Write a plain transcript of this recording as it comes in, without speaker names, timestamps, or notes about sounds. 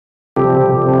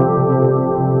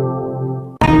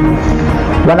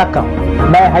वनक्कम,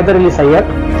 मैं हैदर अली सैयद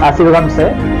आसिफगम से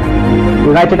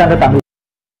United under Tamil.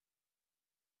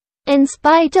 In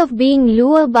spite of being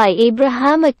lured by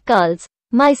Abrahamic cults,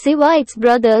 my Sivaites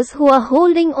brothers who are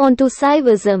holding on to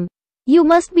Saivism, you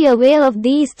must be aware of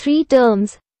these three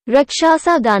terms: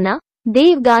 Rakshasa Gana,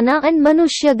 Dev Gana and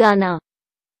Manushya Gana.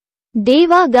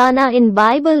 Deva Gana in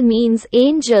Bible means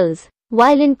angels,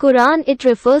 while in Quran it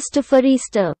refers to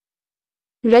Farishta.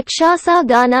 Rakshasa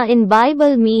Gana in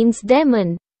Bible means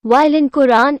demon, while in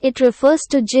Quran it refers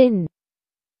to jinn.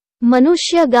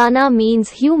 Manushya Gana means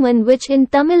human, which in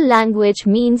Tamil language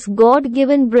means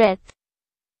God-given breath.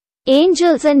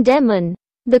 Angels and demon.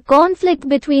 The conflict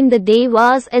between the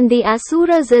Devas and the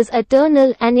Asuras is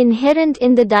eternal and inherent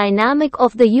in the dynamic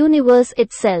of the universe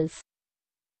itself.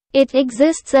 It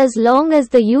exists as long as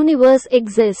the universe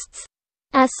exists.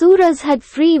 Asuras had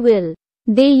free will.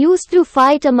 They used to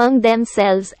fight among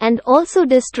themselves and also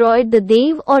destroyed the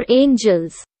Dev or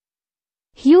angels.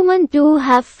 Human too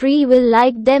have free will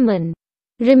like demon.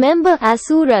 Remember,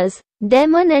 Asuras,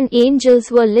 demon and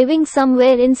angels were living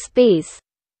somewhere in space.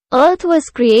 Earth was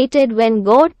created when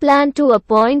God planned to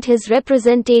appoint his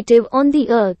representative on the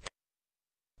earth.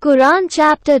 Quran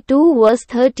chapter 2 verse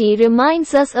 30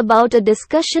 reminds us about a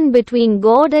discussion between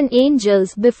God and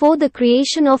angels before the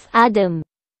creation of Adam.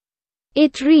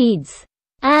 It reads,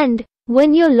 "And,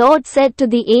 when your Lord said to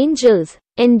the angels,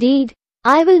 Indeed,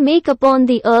 I will make upon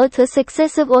the earth a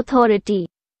successive authority.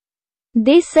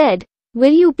 They said,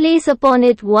 Will you place upon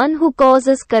it one who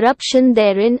causes corruption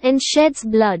therein and sheds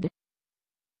blood?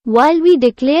 While we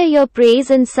declare your praise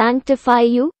and sanctify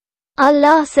you?"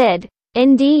 Allah said,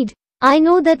 "Indeed, I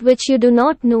know that which you do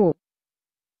not know."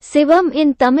 Sivam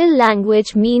in Tamil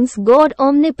language means God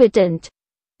omnipotent.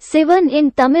 Sivan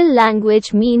in Tamil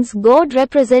language means God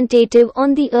representative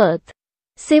on the earth.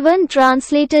 Sivan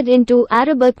translated into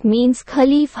Arabic means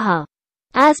Khalifa.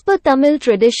 As per Tamil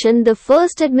tradition, the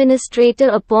first administrator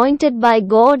appointed by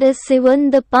God is Sivan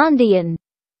the Pandyan.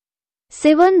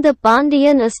 Sivan the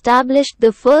Pandyan established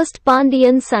the first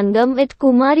Pandyan Sangam at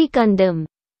Kumari Kandam.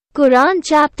 Quran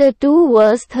chapter 2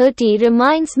 verse 30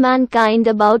 reminds mankind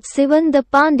about Sivan the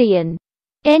Pandyan.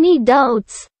 Any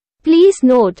doubts? Please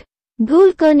note,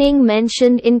 Dhulkarnain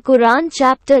mentioned in Quran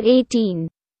chapter 18.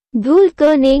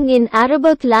 Dhulkarnain in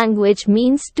Arabic language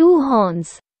means two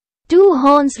horns. Two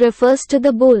horns refers to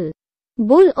the bull.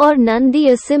 Bull or Nandi,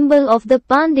 a symbol of the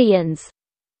Pandyans.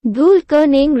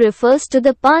 Dhulkarnain refers to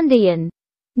the Pandyan.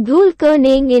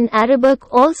 Dhulkarnain in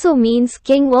Arabic also means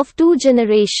king of two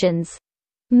generations.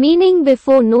 Meaning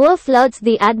before Noah floods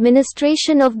the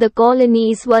administration of the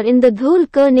colonies were in the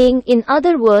Dhulkarnain, in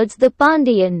other words the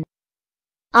Pandyan.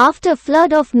 After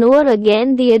flood of Noah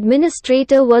again the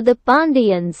administrator were the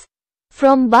Pandyans.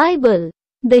 From Bible,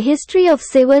 the history of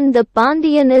Sivan the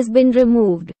Pandyan has been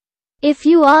removed. If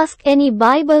you ask any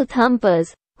Bible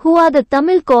thumpers, who are the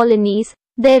Tamil colonies,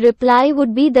 their reply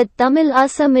would be that Tamil are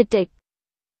Semitic.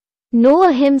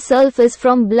 Noah himself is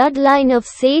from bloodline of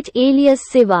Seth alias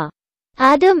Siva.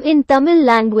 Adam in Tamil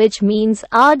language means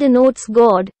R denotes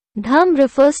God, Dham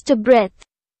refers to breath.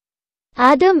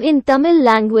 Adam in Tamil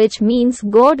language means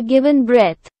God-given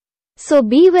breath. So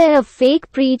beware of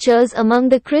fake preachers among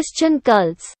the Christian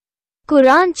cults.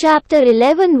 Quran chapter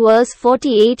 11 verse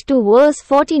 48 to verse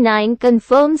 49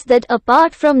 confirms that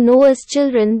apart from Noah's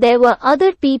children there were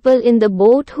other people in the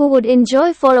boat who would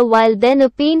enjoy for a while then a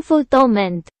painful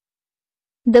torment.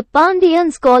 The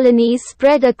Pandyans colonies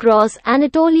spread across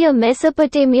Anatolia,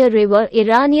 Mesopotamia river,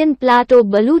 Iranian plateau,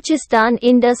 Baluchistan,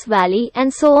 Indus Valley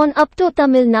and so on up to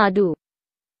Tamil Nadu.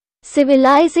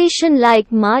 Civilization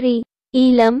like Mari,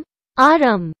 Elam,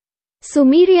 Aram,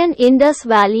 Sumerian, Indus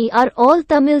Valley are all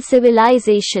Tamil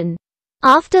civilization.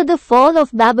 After the fall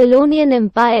of Babylonian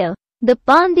Empire, the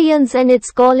Pandyans and its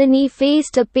colony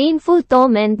faced a painful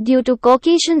torment due to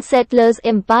Caucasian settlers'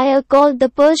 empire called the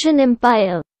Persian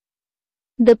Empire.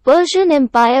 The Persian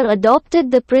Empire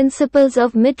adopted the principles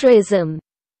of Mitraism.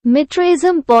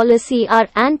 Mitraism policy are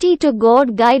anti to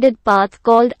God-guided path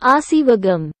called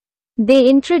Asivagam. They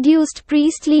introduced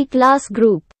priestly class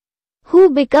group, who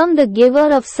become the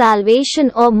giver of salvation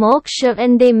or moksha,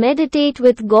 and they meditate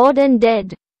with God and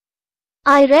dead.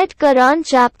 I read Quran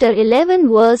chapter 11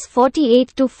 verse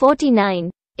 48 to 49.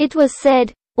 It was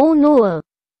said, O Noah,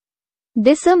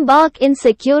 disembark in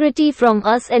security from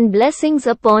us and blessings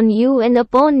upon you and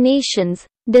upon nations,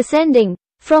 descending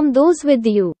from those with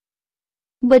you.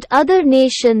 But other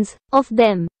nations, of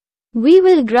them, we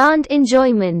will grant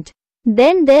enjoyment.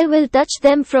 Then there will touch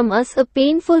them from us a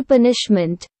painful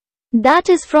punishment. That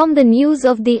is from the news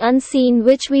of the unseen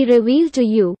which we reveal to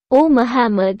you, O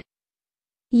Muhammad.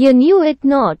 You knew it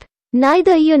not.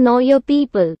 neither you nor your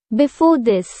people, before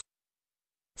this.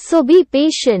 So be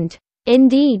patient.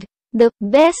 Indeed, the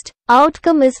best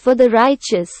outcome is for the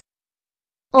righteous.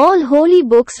 All holy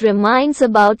books reminds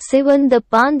about Sivan the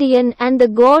Pandyan and the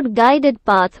God-guided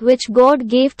path which God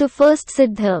gave to first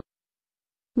Siddha.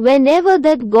 Whenever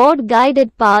that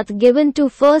God-guided path given to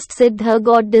first Siddha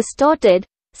got distorted,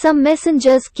 some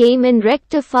messengers came and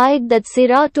rectified that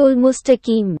Siratul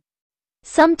Mustaqim.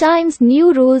 Sometimes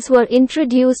new rules were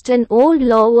introduced and old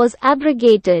law was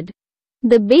abrogated.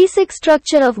 The basic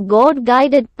structure of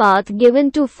God-guided path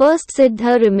given to first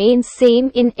Siddha remains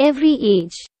same in every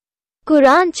age.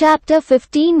 Quran chapter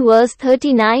 15 verse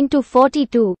 39 to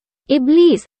 42.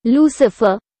 Iblis,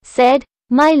 Lucifer, said,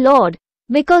 My Lord,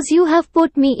 because you have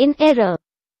put me in error,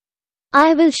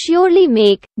 I will surely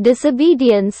make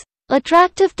disobedience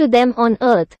attractive to them on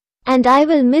earth, and I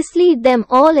will mislead them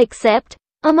all except,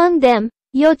 among them,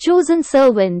 your chosen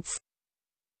servants.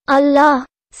 Allah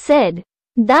said,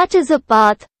 that is a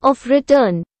path of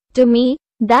return to me,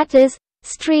 that is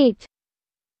straight.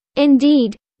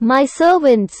 Indeed, my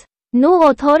servants, no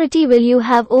authority will you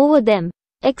have over them,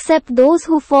 except those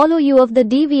who follow you of the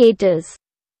deviators.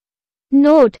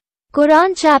 Note,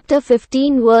 Quran chapter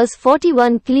 15 verse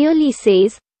 41 clearly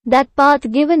says, that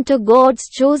path given to God's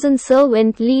chosen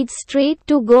servant leads straight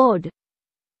to God.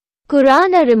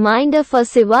 Quran a reminder for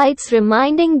Sivaites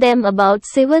reminding them about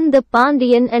Sivan the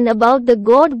Pandyan and about the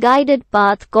God-guided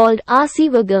path called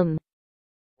Asivagam.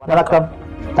 Welcome.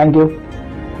 Thank you.